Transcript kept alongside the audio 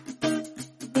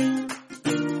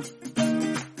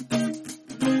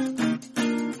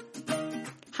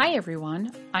Hi,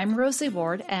 everyone. I'm Rosie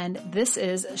Ward, and this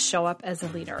is Show Up as a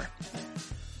Leader.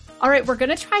 All right, we're going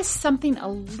to try something a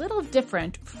little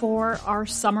different for our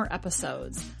summer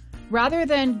episodes. Rather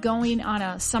than going on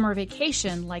a summer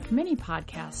vacation like many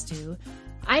podcasts do,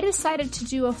 I decided to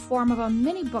do a form of a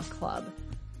mini book club.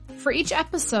 For each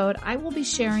episode, I will be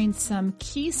sharing some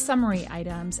key summary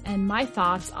items and my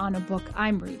thoughts on a book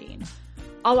I'm reading.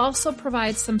 I'll also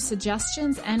provide some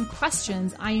suggestions and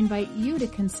questions I invite you to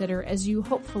consider as you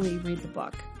hopefully read the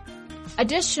book.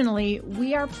 Additionally,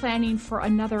 we are planning for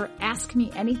another Ask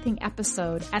Me Anything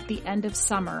episode at the end of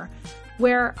summer,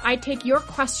 where I take your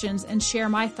questions and share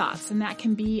my thoughts, and that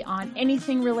can be on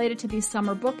anything related to these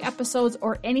summer book episodes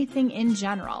or anything in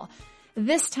general.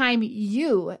 This time,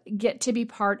 you get to be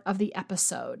part of the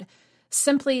episode.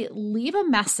 Simply leave a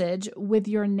message with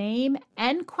your name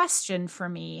and question for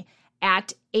me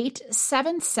at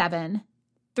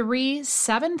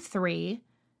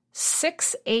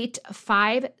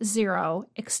 877-373-6850,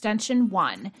 extension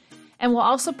 1. And we'll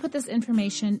also put this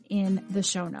information in the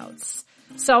show notes.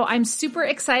 So I'm super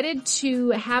excited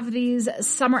to have these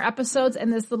summer episodes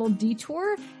and this little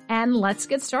detour, and let's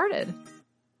get started.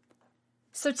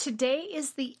 So today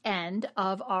is the end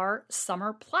of our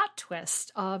summer plot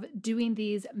twist of doing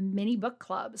these mini book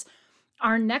clubs.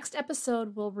 Our next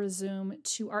episode will resume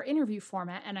to our interview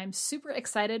format, and I'm super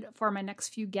excited for my next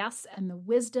few guests and the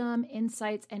wisdom,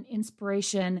 insights, and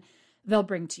inspiration they'll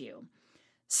bring to you.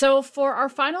 So for our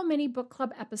final mini book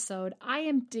club episode, I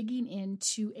am digging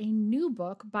into a new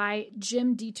book by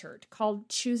Jim Detert called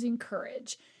Choosing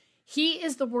Courage. He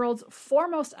is the world's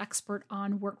foremost expert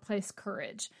on workplace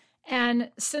courage. And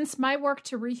since my work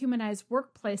to rehumanize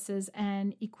workplaces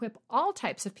and equip all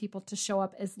types of people to show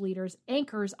up as leaders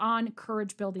anchors on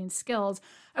courage-building skills,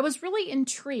 I was really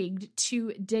intrigued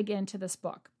to dig into this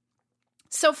book.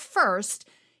 So first,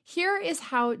 here is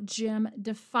how Jim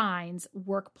defines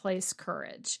workplace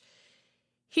courage.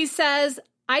 He says,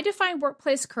 I define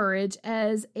workplace courage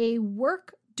as a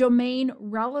work domain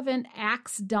relevant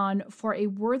acts done for a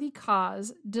worthy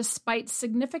cause despite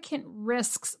significant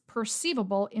risks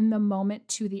perceivable in the moment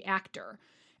to the actor.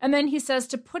 And then he says,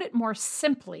 to put it more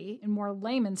simply, in more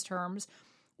layman's terms,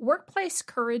 workplace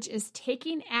courage is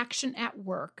taking action at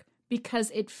work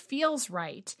because it feels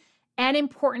right and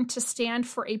important to stand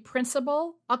for a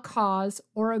principle, a cause,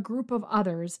 or a group of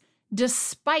others,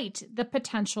 despite the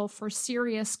potential for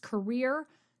serious career,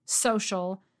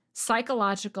 social,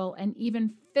 psychological, and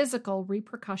even physical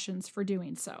repercussions for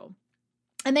doing so.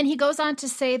 And then he goes on to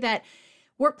say that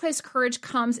workplace courage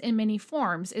comes in many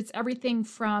forms. It's everything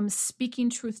from speaking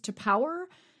truth to power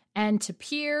and to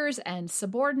peers and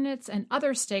subordinates and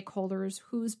other stakeholders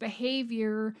whose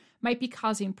behavior might be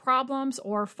causing problems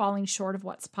or falling short of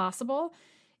what's possible.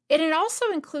 And it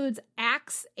also includes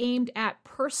acts aimed at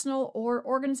personal or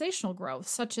organizational growth,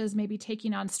 such as maybe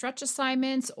taking on stretch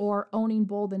assignments or owning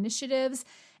bold initiatives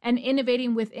and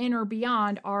innovating within or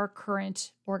beyond our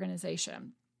current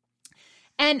organization.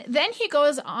 And then he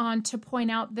goes on to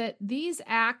point out that these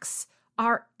acts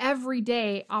are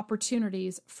everyday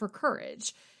opportunities for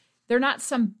courage. They're not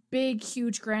some big,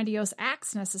 huge, grandiose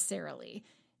acts necessarily.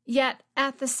 Yet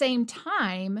at the same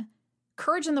time,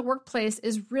 courage in the workplace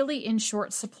is really in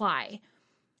short supply.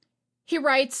 He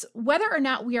writes, whether or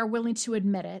not we are willing to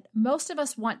admit it, most of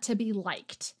us want to be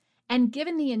liked. And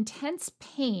given the intense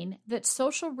pain that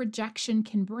social rejection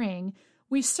can bring,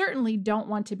 we certainly don't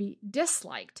want to be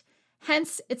disliked.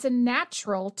 Hence, it's a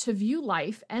natural to view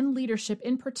life and leadership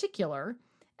in particular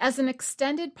as an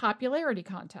extended popularity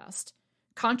contest.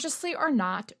 Consciously or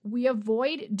not, we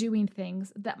avoid doing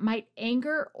things that might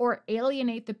anger or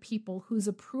alienate the people whose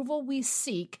approval we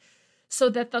seek so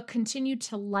that they'll continue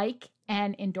to like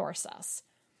and endorse us.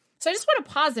 So I just want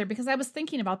to pause there because I was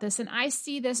thinking about this and I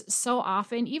see this so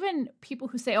often, even people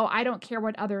who say, oh, I don't care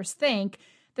what others think.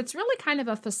 That's really kind of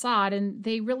a facade and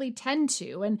they really tend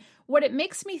to. And what it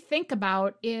makes me think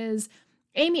about is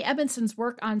Amy Edmondson's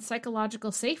work on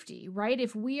psychological safety, right?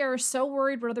 If we are so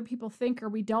worried what other people think or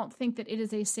we don't think that it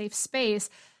is a safe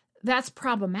space, that's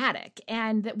problematic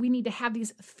and that we need to have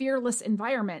these fearless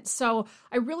environments. So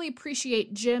I really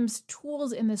appreciate Jim's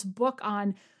tools in this book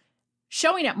on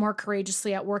showing up more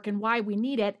courageously at work and why we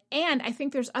need it. And I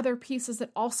think there's other pieces that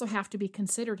also have to be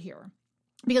considered here.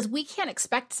 Because we can't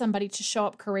expect somebody to show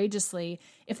up courageously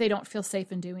if they don't feel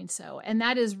safe in doing so. And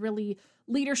that is really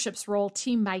leadership's role,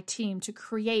 team by team, to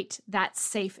create that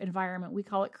safe environment. We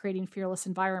call it creating fearless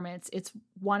environments. It's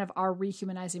one of our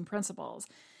rehumanizing principles.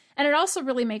 And it also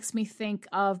really makes me think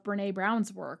of Brene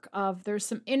Brown's work of there's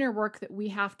some inner work that we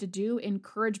have to do in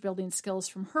courage building skills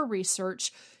from her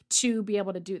research to be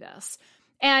able to do this.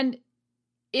 And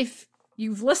if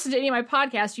you've listened to any of my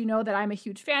podcasts, you know that I'm a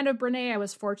huge fan of Brene. I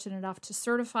was fortunate enough to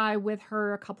certify with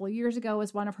her a couple of years ago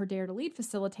as one of her Dare to Lead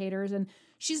facilitators. And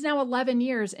she's now 11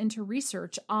 years into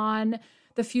research on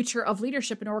the future of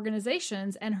leadership in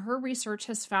organizations. And her research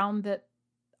has found that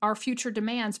our future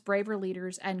demands braver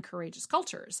leaders and courageous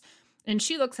cultures. And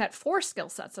she looks at 4 skill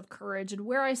sets of courage. And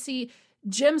where I see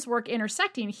Jim's work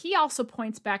intersecting, he also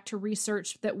points back to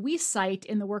research that we cite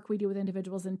in the work we do with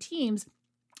individuals and teams,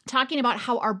 talking about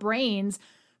how our brains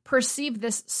perceive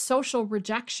this social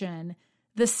rejection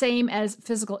the same as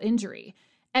physical injury.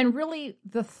 And really,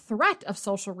 the threat of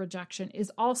social rejection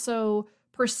is also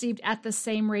perceived at the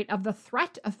same rate of the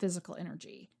threat of physical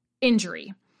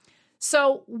injury.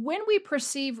 So when we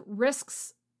perceive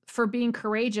risks for being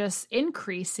courageous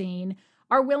increasing,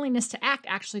 our willingness to act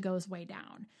actually goes way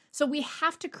down. So we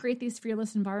have to create these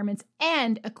fearless environments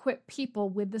and equip people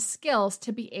with the skills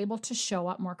to be able to show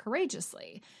up more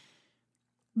courageously.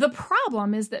 The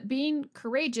problem is that being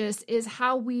courageous is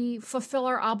how we fulfill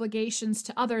our obligations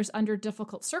to others under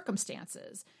difficult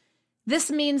circumstances.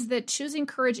 This means that choosing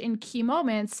courage in key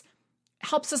moments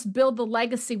helps us build the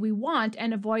legacy we want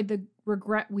and avoid the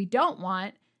regret we don't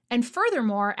want. And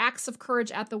furthermore, acts of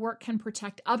courage at the work can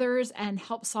protect others and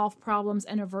help solve problems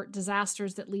and avert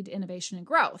disasters that lead to innovation and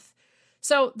growth.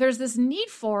 So there's this need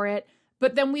for it,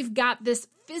 but then we've got this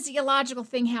physiological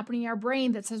thing happening in our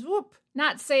brain that says, whoop,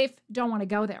 not safe, don't want to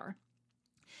go there.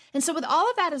 And so with all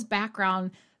of that as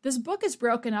background, this book is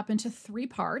broken up into 3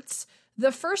 parts.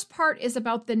 The first part is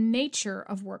about the nature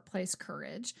of workplace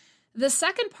courage. The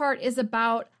second part is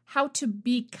about how to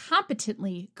be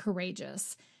competently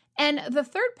courageous. And the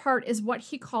third part is what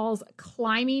he calls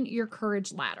climbing your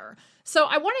courage ladder. So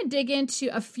I want to dig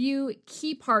into a few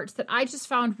key parts that I just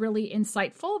found really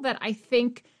insightful that I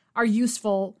think are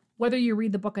useful, whether you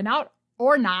read the book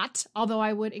or not, although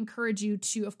I would encourage you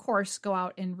to, of course, go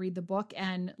out and read the book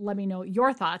and let me know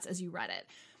your thoughts as you read it.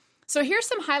 So here's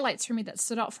some highlights for me that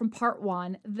stood out from part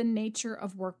 1, the nature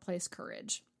of workplace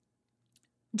courage.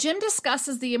 Jim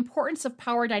discusses the importance of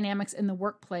power dynamics in the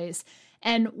workplace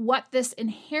and what this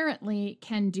inherently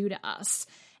can do to us.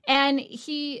 And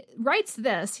he writes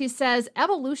this, he says,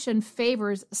 evolution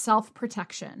favors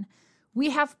self-protection.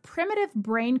 We have primitive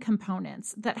brain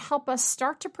components that help us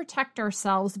start to protect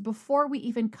ourselves before we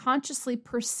even consciously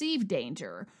perceive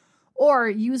danger, or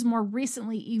use more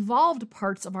recently evolved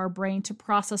parts of our brain to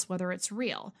process whether it's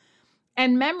real.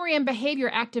 And memory and behavior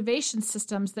activation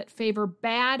systems that favor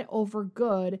bad over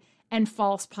good and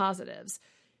false positives.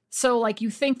 So like you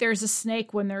think there's a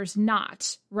snake when there's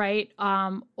not, right?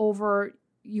 Over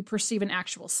you perceive an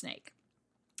actual snake.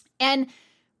 And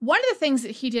one of the things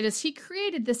that he did is he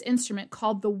created this instrument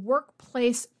called the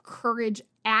Workplace Courage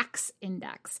Axe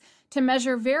Index to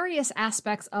measure various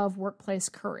aspects of workplace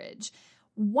courage.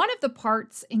 One of the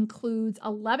parts includes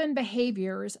 11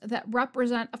 behaviors that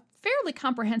represent a fairly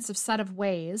comprehensive set of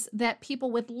ways that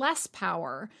people with less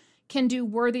power can do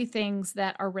worthy things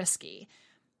that are risky.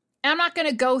 And I'm not going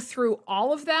to go through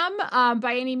all of them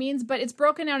by any means, but it's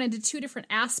broken down into 2 different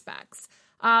aspects.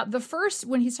 The first,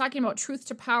 when he's talking about truth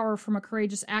to power from a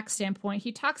courageous act standpoint,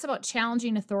 he talks about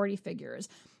challenging authority figures.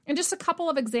 And just a couple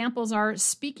of examples are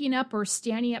speaking up or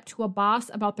standing up to a boss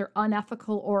about their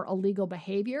unethical or illegal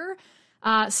behavior,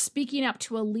 speaking up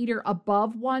to a leader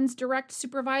above one's direct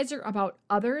supervisor about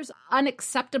others'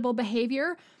 unacceptable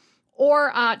behavior,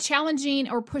 or challenging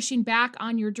or pushing back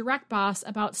on your direct boss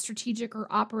about strategic or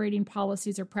operating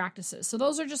policies or practices. So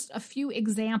those are just a few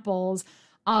examples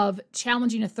of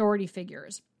challenging authority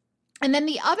figures. And then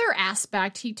the other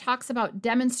aspect, he talks about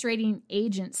demonstrating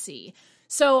agency.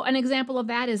 So an example of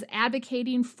that is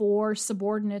advocating for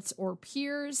subordinates or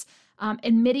peers,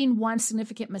 admitting one's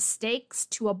significant mistakes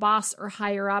to a boss or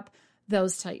higher up,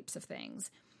 those types of things.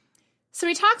 So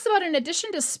he talks about, in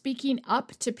addition to speaking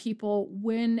up to people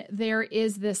when there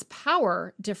is this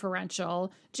power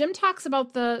differential, Jim talks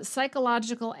about the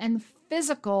psychological and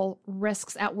physical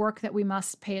risks at work that we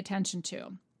must pay attention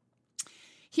to.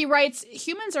 He writes,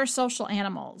 humans are social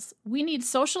animals. We need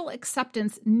social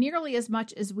acceptance nearly as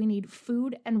much as we need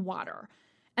food and water.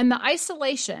 And the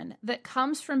isolation that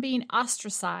comes from being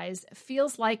ostracized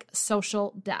feels like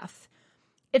social death.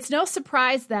 It's no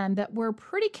surprise then that we're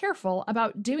pretty careful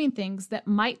about doing things that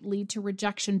might lead to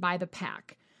rejection by the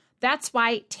pack. That's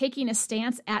why taking a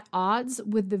stance at odds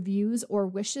with the views or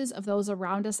wishes of those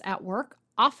around us at work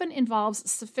often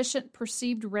involves sufficient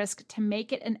perceived risk to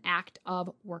make it an act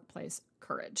of workplace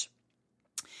courage.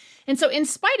 And so in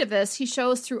spite of this, he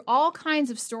shows through all kinds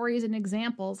of stories and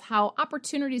examples how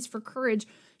opportunities for courage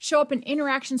show up in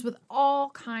interactions with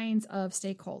all kinds of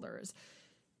stakeholders.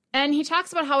 And he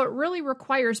talks about how it really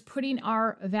requires putting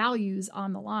our values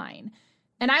on the line.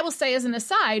 And I will say as an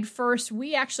aside, first,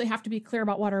 we actually have to be clear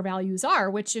about what our values are,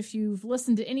 which if you've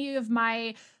listened to any of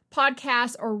my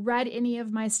podcasts or read any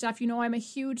of my stuff, you know I'm a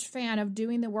huge fan of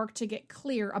doing the work to get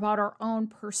clear about our own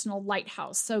personal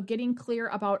lighthouse. So getting clear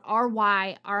about our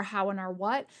why, our how, and our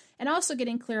what, and also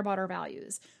getting clear about our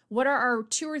values. What are our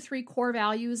 2 or 3 core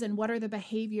values, and what are the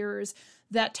behaviors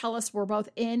that tell us we're both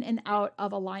in and out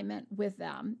of alignment with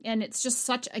them? And it's just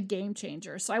such a game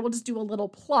changer. So I will just do a little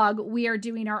plug. We are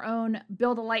doing our own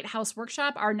Build a Lighthouse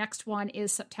workshop. Our next one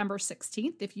is September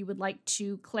 16th, if you would like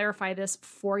to clarify this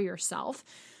for yourself.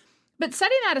 But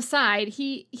setting that aside,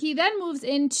 he then moves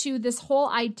into this whole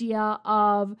idea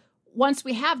of once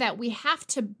we have that, we have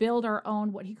to build our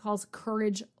own, what he calls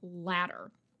courage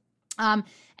ladder.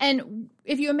 And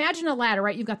if you imagine a ladder,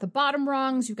 right, you've got the bottom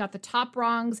rungs, you've got the top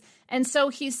rungs. And so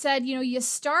he said, you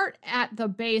start at the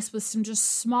base with some just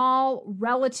small,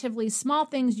 relatively small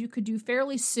things you could do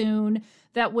fairly soon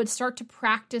that would start to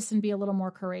practice and be a little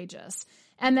more courageous.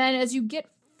 And then as you get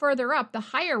further up, the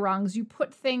higher rungs, you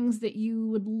put things that you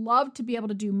would love to be able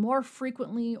to do more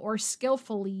frequently or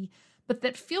skillfully, but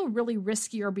that feel really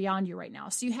risky or beyond you right now.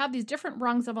 So you have these different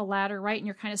rungs of a ladder, right? And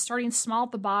you're kind of starting small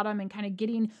at the bottom and kind of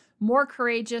getting more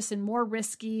courageous and more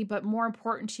risky, but more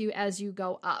important to you as you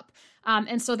go up.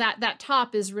 And so that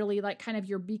top is really like kind of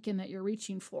your beacon that you're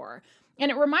reaching for. And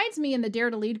it reminds me in the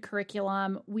Dare to Lead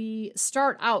curriculum, we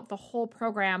start out the whole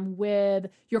program with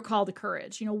your call to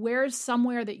courage. Where's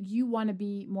somewhere that you want to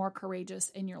be more courageous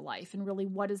in your life? And really,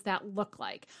 what does that look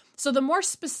like? So the more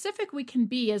specific we can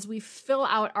be as we fill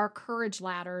out our courage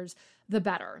ladders, the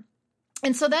better.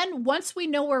 And so then once we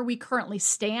know where we currently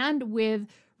stand with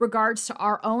regards to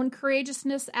our own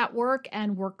courageousness at work,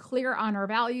 and we're clear on our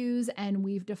values, and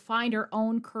we've defined our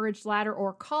own courage ladder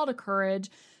or call to courage,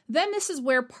 then this is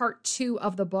where part 2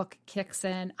 of the book kicks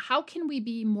in. How can we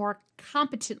be more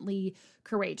competently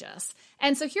courageous?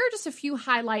 And so here are just a few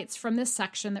highlights from this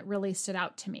section that really stood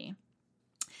out to me.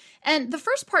 And the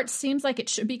first part seems like it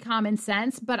should be common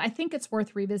sense, but I think it's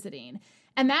worth revisiting.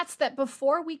 And that's that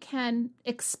before we can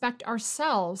expect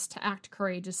ourselves to act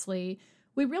courageously,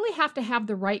 we really have to have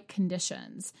the right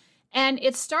conditions. And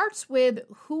it starts with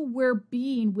who we're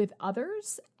being with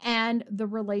others and the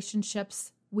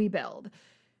relationships we build.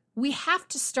 We have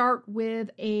to start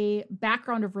with a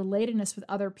background of relatedness with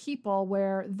other people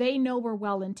where they know we're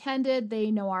well-intended, they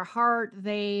know our heart,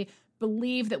 they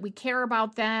believe that we care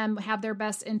about them, have their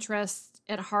best interests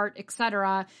at heart,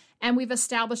 etc. And we've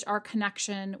established our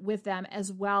connection with them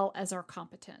as well as our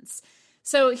competence.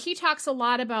 So he talks a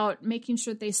lot about making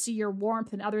sure that they see your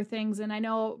warmth and other things. And I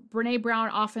know Brene Brown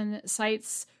often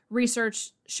cites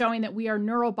research showing that we are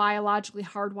neurobiologically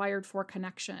hardwired for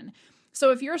connection.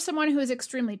 So if you're someone who is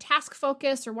extremely task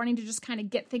focused or wanting to just kind of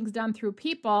get things done through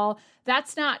people,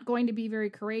 that's not going to be very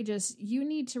courageous. You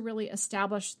need to really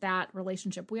establish that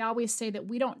relationship. We always say that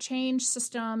we don't change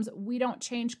systems. We don't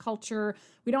change culture.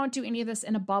 We don't do any of this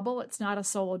in a bubble. It's not a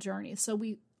solo journey. So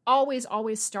we always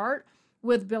start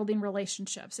with building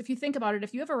relationships. If you think about it,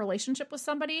 if you have a relationship with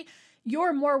somebody,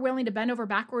 you're more willing to bend over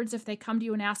backwards if they come to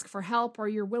you and ask for help, or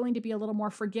you're willing to be a little more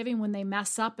forgiving when they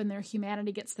mess up and their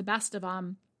humanity gets the best of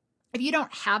them. If you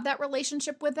don't have that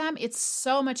relationship with them, it's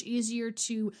so much easier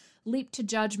to leap to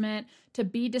judgment, to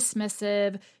be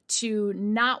dismissive, to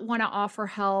not want to offer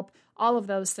help, all of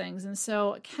those things. And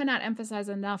so I cannot emphasize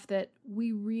enough that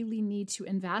we really need to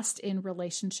invest in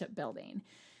relationship building.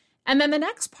 And then the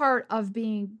next part of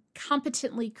being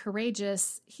competently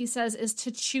courageous, he says, is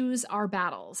to choose our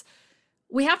battles.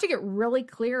 We have to get really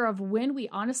clear of when we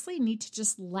honestly need to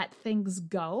just let things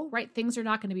go, right? Things are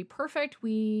not going to be perfect.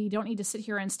 We don't need to sit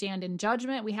here and stand in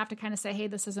judgment. We have to kind of say, hey,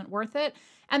 this isn't worth it.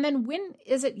 And then when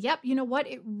is it, yep, you know what?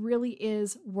 It really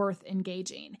is worth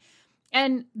engaging.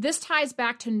 And this ties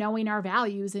back to knowing our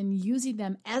values and using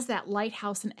them as that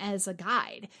lighthouse and as a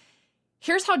guide.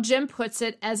 Here's how Jim puts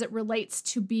it as it relates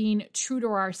to being true to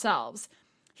ourselves.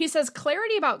 He says,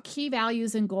 clarity about key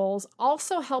values and goals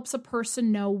also helps a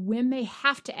person know when they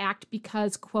have to act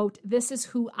because, quote, this is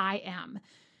who I am.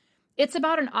 It's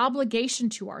about an obligation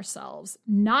to ourselves,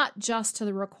 not just to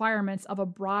the requirements of a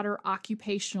broader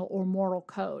occupational or moral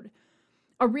code.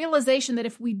 A realization that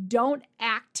if we don't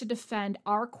act to defend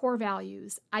our core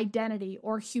values, identity,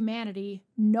 or humanity,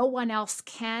 no one else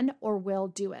can or will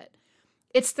do it.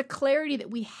 It's the clarity that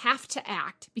we have to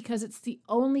act because it's the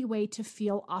only way to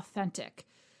feel authentic,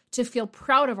 to feel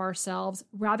proud of ourselves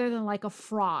rather than like a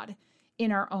fraud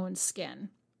in our own skin.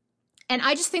 And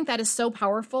I just think that is so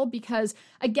powerful because,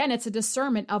 again, it's a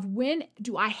discernment of when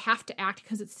do I have to act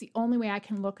because it's the only way I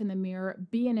can look in the mirror,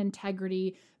 be in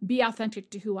integrity, be authentic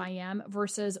to who I am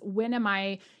versus when am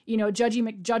I, judgy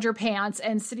McJudger pants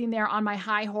and sitting there on my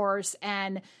high horse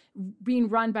and being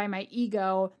run by my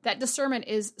ego. That discernment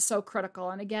is so critical.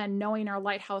 And again, knowing our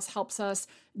lighthouse helps us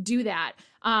do that.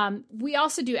 We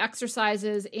also do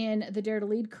exercises in the Dare to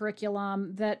Lead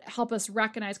curriculum that help us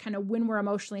recognize kind of when we're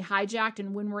emotionally hijacked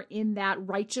and when we're in that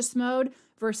righteous mode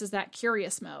versus that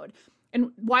curious mode.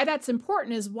 And why that's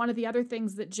important is one of the other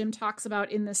things that Jim talks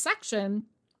about in this section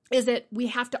is that we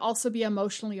have to also be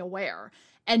emotionally aware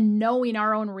and knowing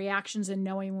our own reactions and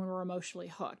knowing when we're emotionally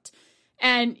hooked.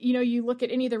 And, you look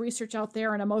at any of the research out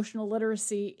there and emotional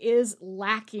literacy is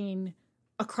lacking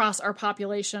across our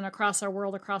population, across our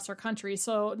world, across our country.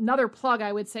 So another plug,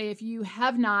 I would say, if you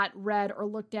have not read or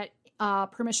looked at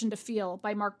Permission to Feel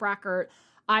by Mark Brackert,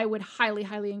 I would highly,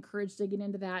 highly encourage digging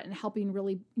into that and helping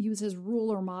really use his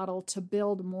ruler model to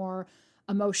build more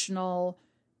emotional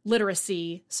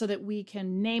literacy so that we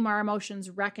can name our emotions,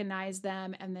 recognize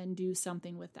them, and then do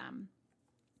something with them.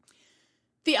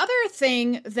 The other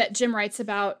thing that Jim writes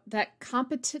about that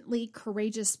competently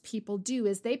courageous people do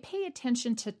is they pay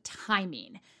attention to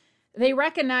timing. They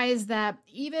recognize that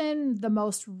even the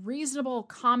most reasonable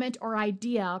comment or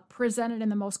idea presented in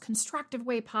the most constructive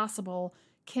way possible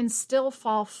can still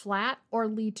fall flat or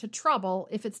lead to trouble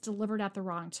if it's delivered at the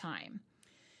wrong time.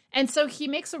 And so he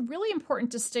makes a really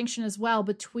important distinction as well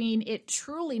between it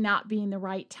truly not being the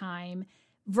right time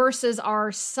versus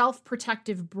our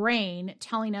self-protective brain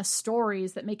telling us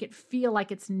stories that make it feel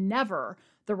like it's never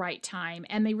the right time.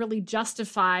 And they really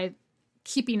justify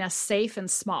keeping us safe and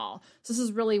small. So this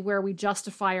is really where we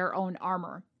justify our own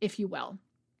armor, if you will.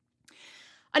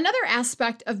 Another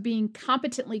aspect of being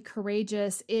competently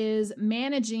courageous is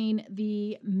managing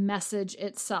the message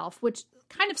itself, which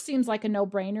kind of seems like a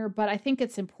no-brainer, but I think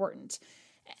it's important.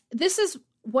 This is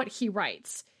what he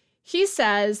writes. He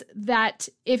says that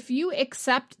if you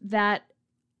accept that,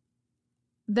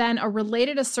 then a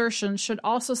related assertion should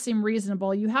also seem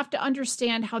reasonable. You have to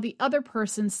understand how the other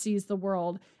person sees the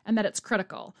world and that it's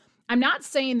critical. I'm not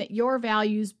saying that your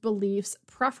values, beliefs,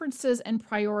 preferences, and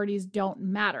priorities don't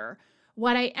matter.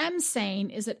 What I am saying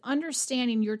is that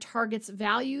understanding your target's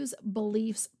values,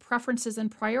 beliefs, preferences, and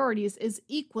priorities is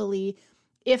equally,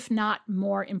 if not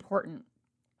more important.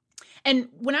 And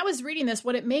when I was reading this,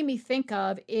 what it made me think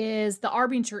of is the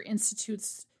Arbinger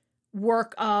Institute's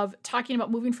work of talking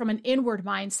about moving from an inward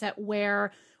mindset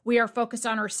where we are focused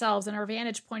on ourselves and our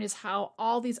vantage point is how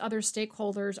all these other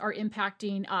stakeholders are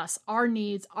impacting us, our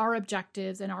needs, our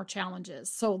objectives, and our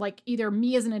challenges. So like either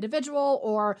me as an individual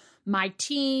or my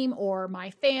team or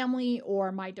my family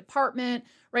or my department,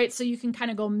 right? So you can kind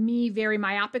of go me very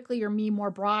myopically or me more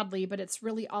broadly, but it's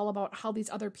really all about how these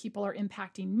other people are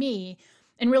impacting me.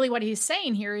 And really what he's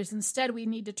saying here is instead we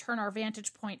need to turn our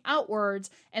vantage point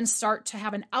outwards and start to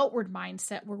have an outward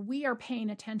mindset where we are paying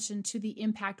attention to the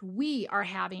impact we are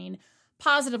having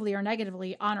positively or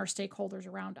negatively on our stakeholders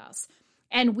around us.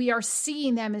 And we are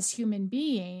seeing them as human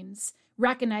beings,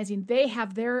 recognizing they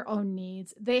have their own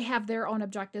needs, they have their own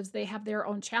objectives, they have their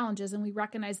own challenges, and we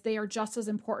recognize they are just as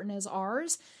important as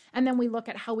ours. And then we look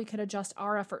at how we could adjust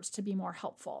our efforts to be more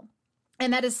helpful.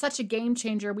 And that is such a game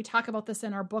changer. We talk about this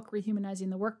in our book,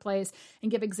 Rehumanizing the Workplace, and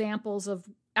give examples of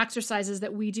exercises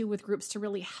that we do with groups to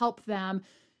really help them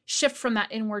shift from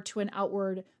that inward to an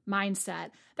outward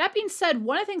mindset. That being said,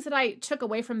 one of the things that I took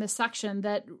away from this section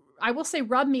that I will say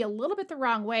rubbed me a little bit the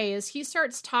wrong way is he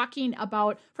starts talking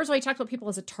about, first of all, he talks about people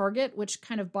as a target, which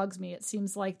kind of bugs me. It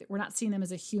seems like we're not seeing them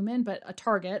as a human, but a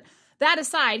target. That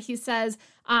aside, he says,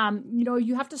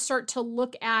 you have to start to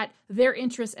look at their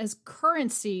interests as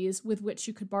currencies with which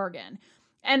you could bargain.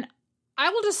 And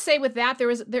I will just say with that,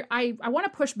 I want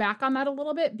to push back on that a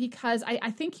little bit because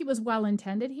I think he was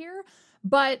well-intended here.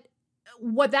 But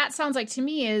what that sounds like to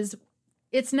me is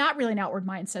it's not really an outward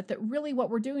mindset, that really what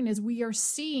we're doing is we are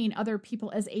seeing other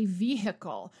people as a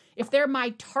vehicle. If they're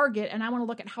my target and I want to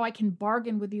look at how I can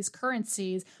bargain with these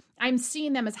currencies, I'm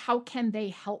seeing them as how can they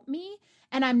help me?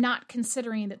 And I'm not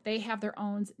considering that they have their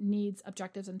own needs,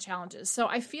 objectives, and challenges. So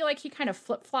I feel like he kind of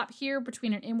flip-flop here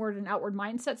between an inward and outward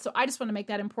mindset. So I just want to make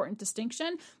that important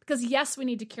distinction because yes, we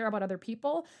need to care about other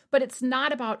people, but it's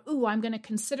not about, I'm going to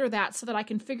consider that so that I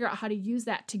can figure out how to use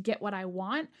that to get what I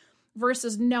want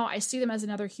versus no, I see them as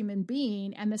another human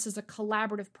being. And this is a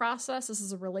collaborative process. This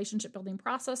is a relationship building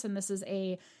process. And this is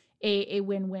a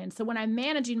win-win. So when I'm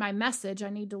managing my message, I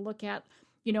need to look at,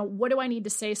 what do I need to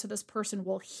say so this person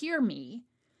will hear me,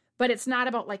 but it's not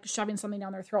about like shoving something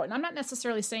down their throat. And I'm not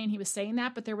necessarily saying he was saying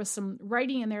that, but there was some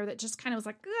writing in there that just kind of was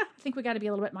like, I think we got to be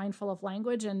a little bit mindful of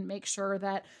language and make sure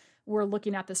that we're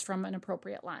looking at this from an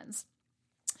appropriate lens.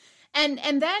 And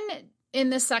then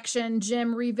in this section,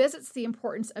 Jim revisits the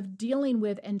importance of dealing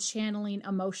with and channeling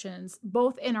emotions,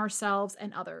 both in ourselves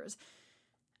and others.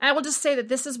 I will just say that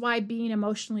this is why being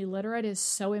emotionally literate is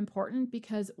so important,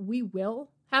 because we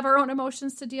will have our own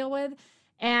emotions to deal with.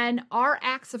 And our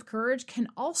acts of courage can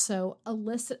also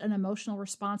elicit an emotional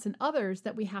response in others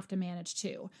that we have to manage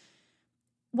too.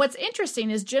 What's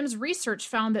interesting is Jim's research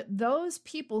found that those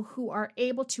people who are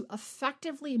able to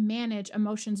effectively manage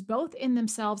emotions both in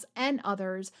themselves and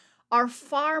others are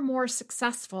far more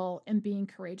successful in being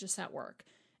courageous at work.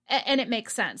 And it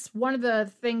makes sense. One of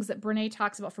the things that Brene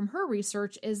talks about from her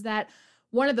research is that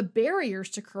one of the barriers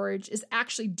to courage is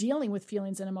actually dealing with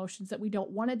feelings and emotions that we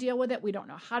don't want to deal with it. We don't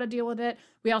know how to deal with it.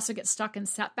 We also get stuck in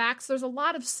setbacks. There's a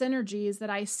lot of synergies that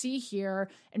I see here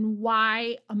and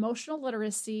why emotional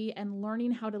literacy and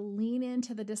learning how to lean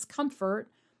into the discomfort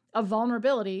of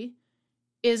vulnerability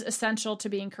is essential to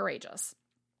being courageous.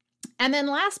 And then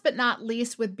last but not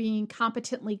least, with being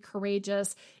competently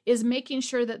courageous is making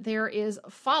sure that there is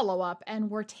follow-up and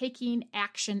we're taking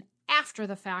action after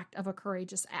the fact of a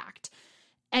courageous act.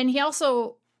 And he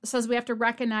also says we have to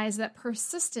recognize that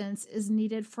persistence is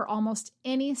needed for almost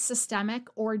any systemic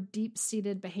or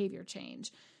deep-seated behavior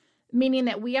change, meaning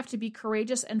that we have to be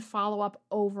courageous and follow up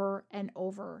over and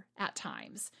over at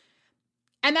times.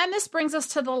 And then this brings us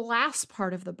to the last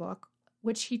part of the book,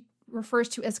 which he refers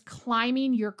to as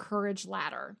climbing your courage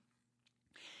ladder.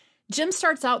 Jim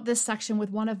starts out this section with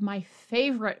one of my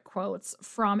favorite quotes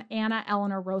from Anna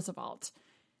Eleanor Roosevelt.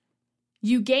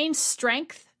 "You gain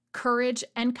strength, courage,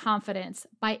 and confidence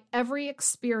by every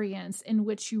experience in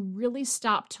which you really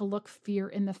stop to look fear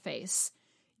in the face.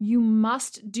 You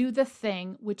must do the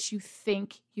thing which you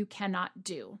think you cannot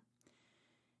do."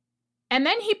 And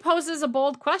then he poses a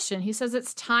bold question. He says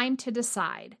it's time to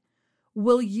decide.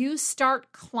 Will you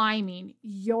start climbing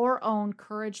your own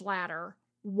courage ladder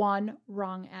one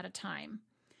rung at a time?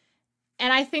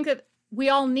 And I think that we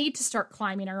all need to start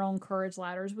climbing our own courage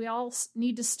ladders. We all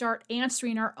need to start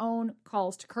answering our own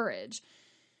calls to courage.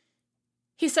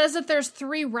 He says that there's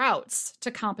 3 routes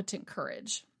to competent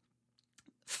courage.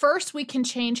 First, we can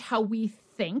change how we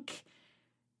think.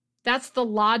 That's the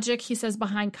logic, he says,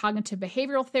 behind cognitive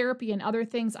behavioral therapy and other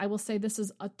things. I will say this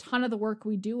is a ton of the work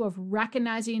we do of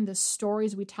recognizing the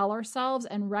stories we tell ourselves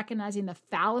and recognizing the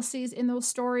fallacies in those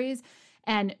stories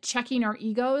and checking our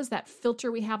egos, that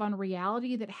filter we have on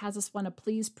reality that has us want to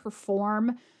please,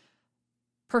 perform,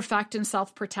 perfect, and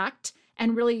self-protect,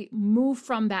 and really move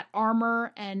from that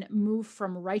armor and move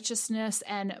from righteousness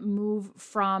and move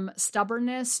from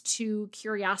stubbornness to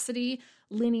curiosity,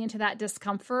 leaning into that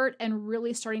discomfort and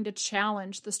really starting to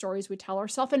challenge the stories we tell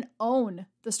ourselves and own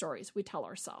the stories we tell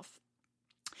ourselves.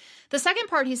 The second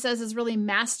part, he says, is really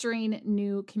mastering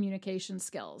new communication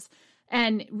skills.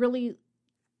 And really,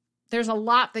 there's a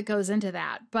lot that goes into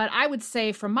that. But I would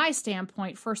say from my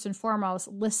standpoint, first and foremost,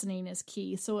 listening is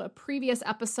key. So a previous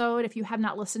episode, if you have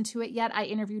not listened to it yet, I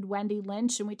interviewed Wendy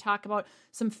Lynch and we talk about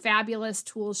some fabulous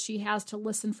tools she has to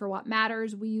listen for what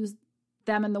matters. We use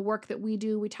them in the work that we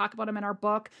do. We talk about them in our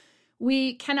book.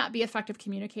 We cannot be effective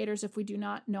communicators if we do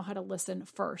not know how to listen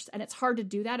first. And it's hard to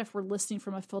do that if we're listening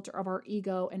from a filter of our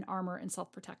ego and armor and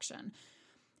self-protection.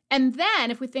 And then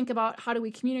if we think about how do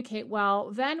we communicate well,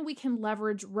 then we can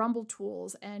leverage rumble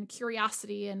tools and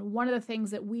curiosity. And one of the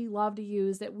things that we love to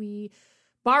use that we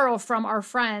borrow from our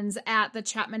friends at the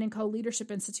Chapman & Co.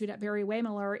 Leadership Institute at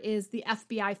Barry-Wehmiller is the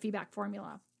FBI feedback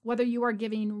formula. Whether you are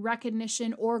giving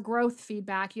recognition or growth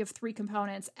feedback, you have 3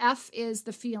 components. F is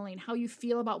the feeling, how you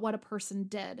feel about what a person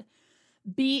did.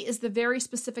 B is the very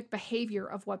specific behavior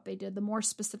of what they did. The more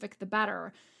specific, the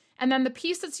better. And then the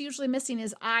piece that's usually missing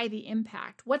is I, the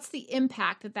impact. What's the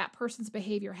impact that that person's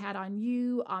behavior had on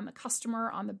you, on the customer,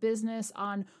 on the business,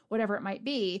 on whatever it might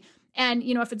be? And,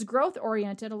 you know, if it's growth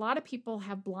oriented, a lot of people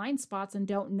have blind spots and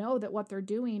don't know that what they're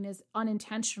doing is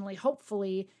unintentionally,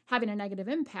 hopefully, having a negative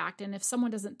impact. And if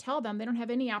someone doesn't tell them, they don't have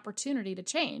any opportunity to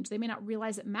change. They may not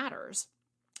realize it matters.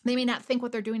 They may not think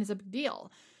what they're doing is a big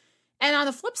deal. And on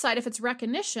the flip side, if it's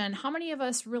recognition, how many of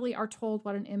us really are told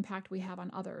what an impact we have on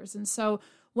others? And so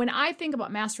when I think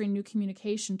about mastering new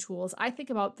communication tools, I think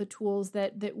about the tools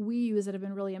that we use that have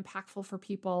been really impactful for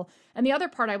people. And the other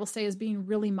part I will say is being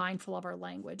really mindful of our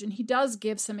language. And he does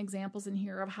give some examples in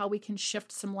here of how we can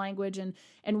shift some language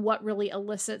and what really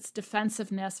elicits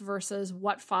defensiveness versus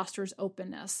what fosters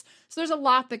openness. So there's a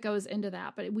lot that goes into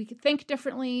that, but we think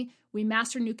differently. We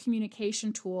master new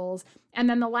communication tools. And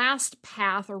then the last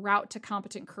path or route to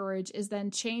competent courage is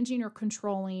then changing or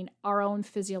controlling our own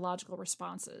physiological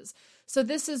responses. So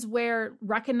this is where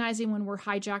recognizing when we're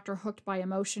hijacked or hooked by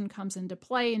emotion comes into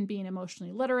play, and being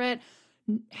emotionally literate,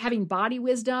 having body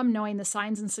wisdom, knowing the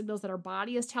signs and signals that our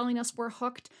body is telling us we're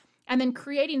hooked, and then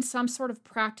creating some sort of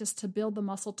practice to build the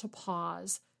muscle to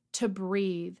pause, to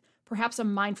breathe, perhaps a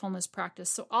mindfulness practice.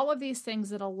 So all of these things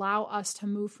that allow us to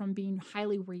move from being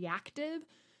highly reactive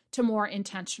to more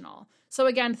intentional. So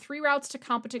again, 3 routes to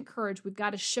competent courage. We've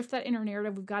got to shift that inner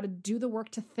narrative. We've got to do the work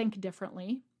to think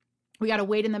differently. We got to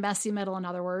wait in the messy middle, in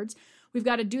other words. We've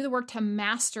got to do the work to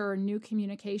master new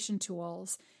communication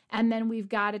tools. And then we've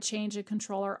got to change and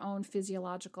control our own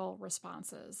physiological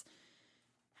responses.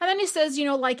 And then he says,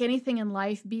 like anything in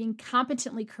life, being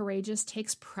competently courageous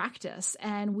takes practice.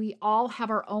 And we all have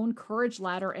our own courage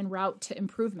ladder and route to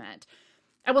improvement.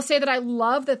 I will say that I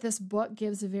love that this book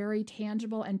gives very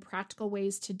tangible and practical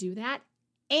ways to do that.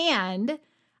 And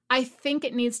I think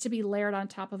it needs to be layered on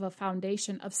top of a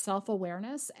foundation of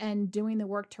self-awareness and doing the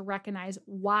work to recognize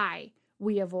why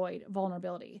we avoid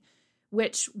vulnerability,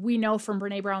 which we know from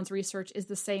Brené Brown's research is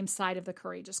the same side of the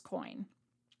courageous coin.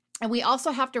 And we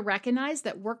also have to recognize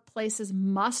that workplaces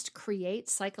must create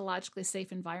psychologically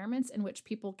safe environments in which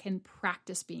people can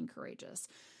practice being courageous.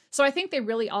 So I think they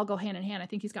really all go hand in hand. I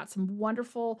think he's got some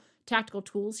wonderful tactical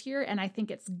tools here, and I think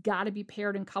it's got to be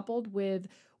paired and coupled with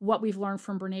what we've learned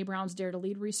from Brené Brown's Dare to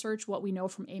Lead research, what we know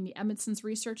from Amy Edmondson's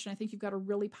research, and I think you've got a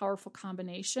really powerful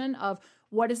combination of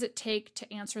what does it take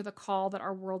to answer the call that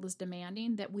our world is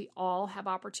demanding, that we all have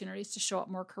opportunities to show up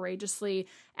more courageously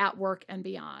at work and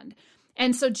beyond.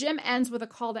 And so Jim ends with a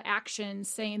call to action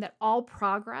saying that all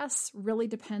progress really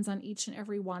depends on each and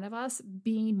every one of us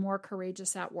being more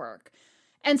courageous at work.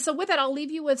 And so with that, I'll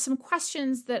leave you with some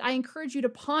questions that I encourage you to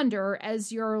ponder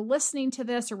as you're listening to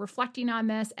this or reflecting on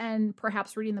this and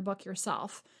perhaps reading the book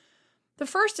yourself. The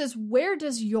first is, where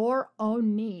does your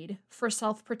own need for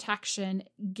self-protection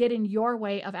get in your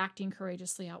way of acting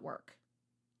courageously at work?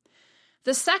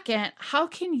 The second, how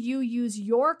can you use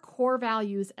your core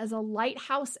values as a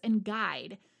lighthouse and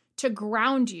guide to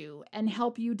ground you and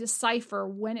help you decipher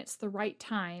when it's the right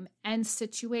time and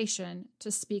situation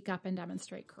to speak up and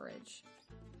demonstrate courage?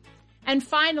 And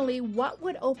finally, what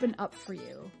would open up for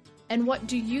you? And what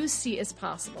do you see as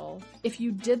possible if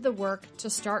you did the work to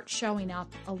start showing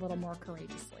up a little more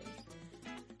courageously?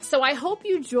 So I hope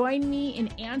you join me in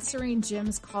answering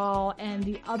Jim's call and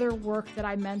the other work that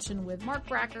I mentioned with Mark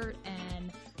Brackert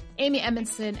and Amy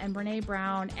Edmondson and Brené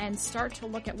Brown, and start to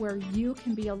look at where you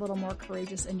can be a little more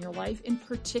courageous in your life, in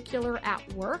particular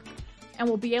at work, and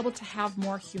we'll be able to have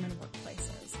more human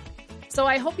workplaces. So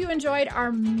I hope you enjoyed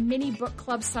our mini book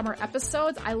club summer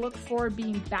episodes. I look forward to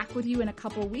being back with you in a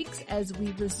couple weeks as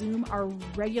we resume our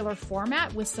regular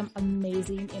format with some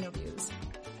amazing interviews.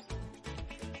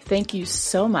 Thank you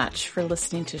so much for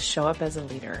listening to Show Up as a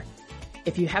Leader.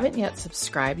 If you haven't yet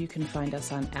subscribed, you can find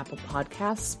us on Apple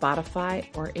Podcasts, Spotify,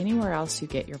 or anywhere else you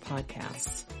get your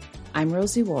podcasts. I'm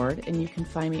Rosie Ward, and you can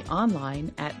find me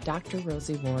online at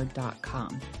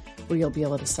drrosieward.com, where you'll be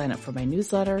able to sign up for my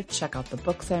newsletter, check out the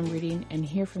books I'm reading, and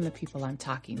hear from the people I'm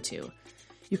talking to.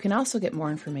 You can also get more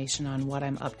information on what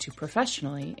I'm up to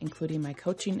professionally, including my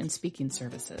coaching and speaking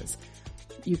services.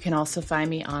 You can also find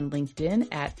me on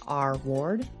LinkedIn at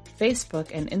rward,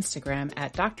 Facebook and Instagram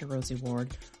at Dr. Rosie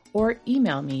Ward, or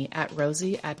email me at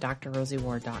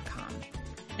rosie@drrosieward.com.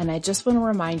 And I just want to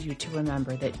remind you to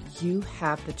remember that you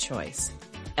have the choice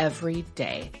every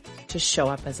day to show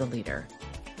up as a leader.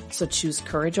 So choose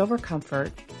courage over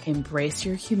comfort, embrace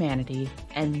your humanity,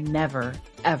 and never,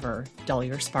 ever dull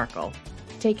your sparkle.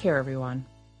 Take care, everyone.